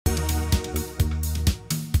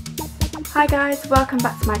Hi guys, welcome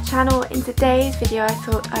back to my channel. In today's video I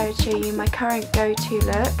thought I would show you my current go-to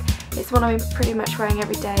look. It's one I've been pretty much wearing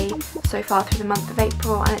every day so far through the month of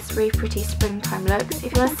April, and it's really pretty springtime looks.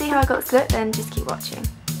 If you want to see how I got this look, then just keep watching.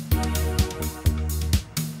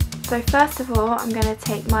 So first of all, I'm going to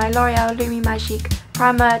take my L'Oreal Lumi Magique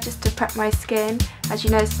primer just to prep my skin. As you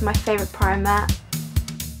know, this is my favourite primer.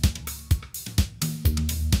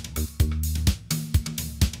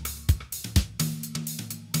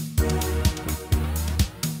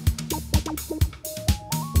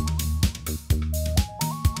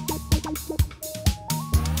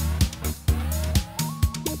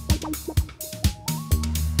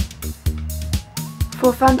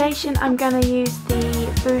 For foundation, I'm going to use the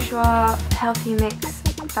Bourjois Healthy Mix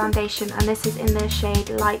foundation, and this is in the shade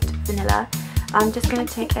Light Vanilla. I'm just going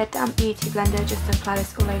to take a damp beauty blender just to apply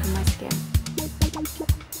this all over my skin.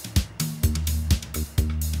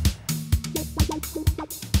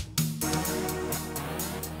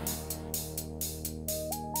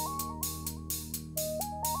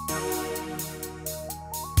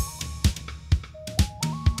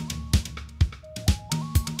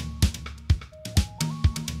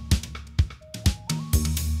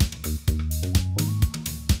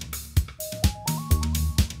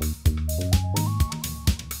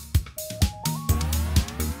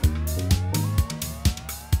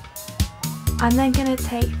 I'm then going to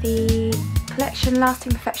take the Collection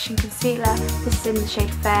Lasting Perfection Concealer. This is in the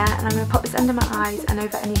shade Fair, and I'm going to pop this under my eyes and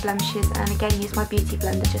over any blemishes, and again use my beauty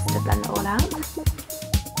blender just to blend it all out.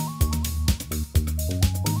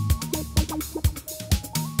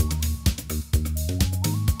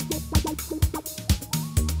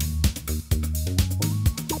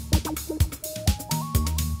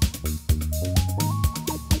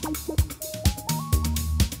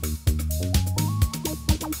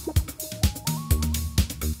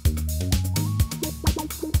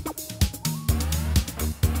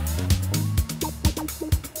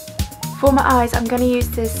 For my eyes, I'm going to use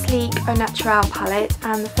this sleek Au Naturel palette,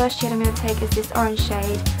 and the first shade I'm going to take is this orange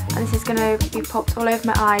shade, and this is going to be popped all over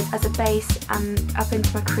my eyes as a base and up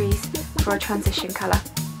into my crease for a transition colour.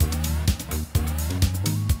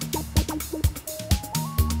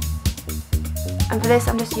 And for this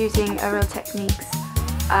I'm just using a Real Techniques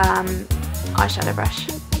eyeshadow brush.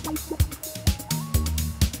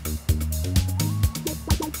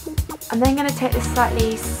 I'm then going to take this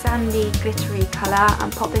slightly sandy glittery colour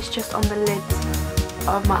and pop this just on the lids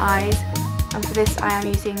of my eyes, and for this I am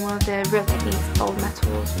using one of the Real Techniques Bold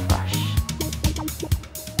Metals brush.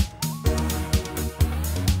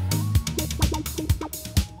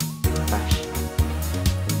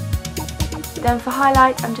 Then for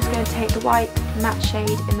highlight, I'm just going to take the white matte shade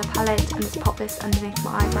in the palette and just pop this underneath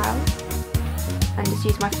my eyebrows and just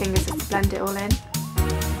use my fingers just to blend it all in.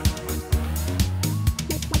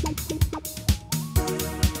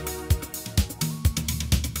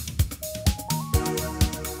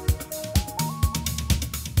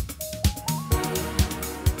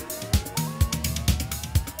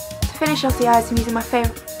 To finish off the eyes, I'm using my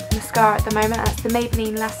favourite mascara at the moment, and that's the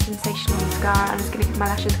Maybelline Lash Sensational mascara. I'm just going to give my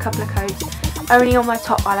lashes a couple of coats, only on my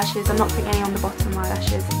top eyelashes. I'm not putting any on the bottom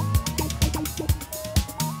eyelashes.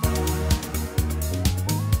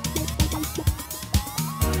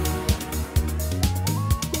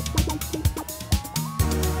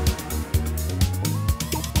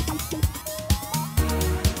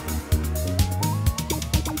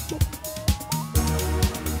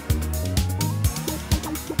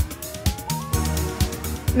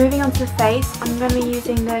 Moving on to the face, I'm going to be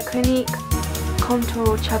using the Clinque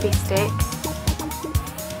Contour Chubby Stick.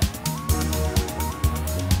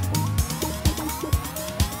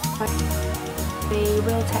 The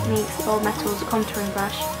Real Techniques Bold Metals Contouring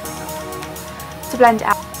Brush to blend it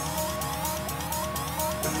out.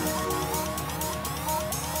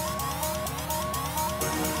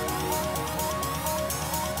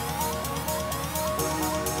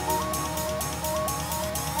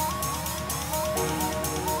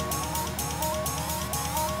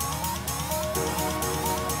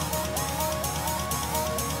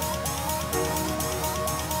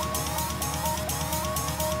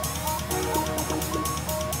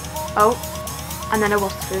 Oh, and then a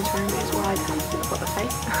wasp spoon to remove it as well. I've got the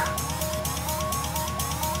face.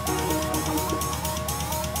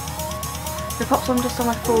 The pop some just on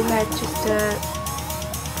my forehead just to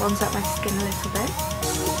bronze up my skin a little bit.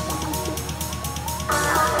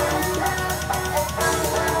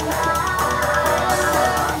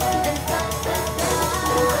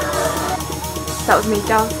 That was me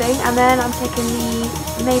dancing, and then I'm taking the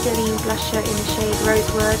Maybelline blusher in the shade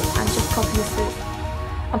Rosewood and just popping this.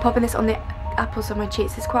 I'm popping this on the apples of my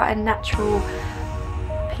cheeks. It's quite a natural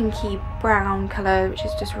pinky brown colour, which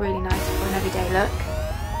is just really nice for an everyday look.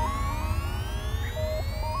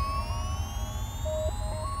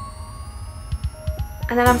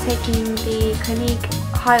 And then I'm taking the Clinique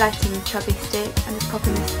highlighting chubby stick and just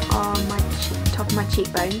popping this on my top of my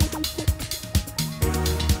cheekbones.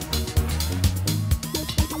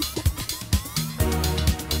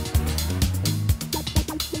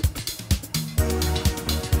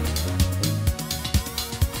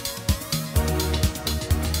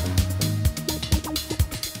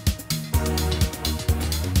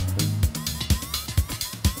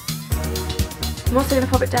 I'm also going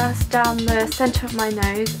to pop it down the centre of my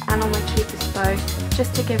nose and on my cupid's bow,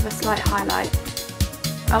 just to give a slight highlight.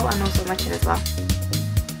 Oh, and also on my chin as well.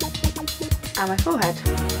 And my forehead.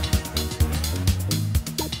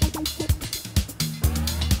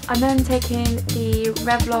 I'm then taking the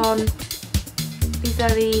Revlon, these are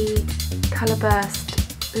the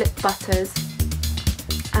Colorburst lip butters,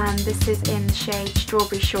 and this is in the shade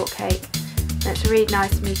Strawberry Shortcake, and it's a really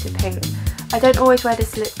nice muted pink. I don't always wear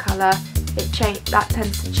this lip colour. That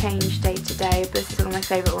tends to change day to day, but this is one of my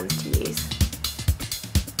favourite ones to use.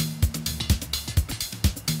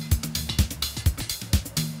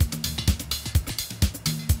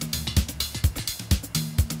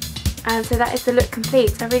 And so that is the look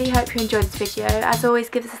complete. I really hope you enjoyed this video. As always,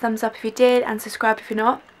 give us a thumbs up if you did and subscribe if you're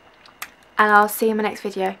not. And I'll see you in my next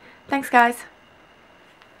video. Thanks guys.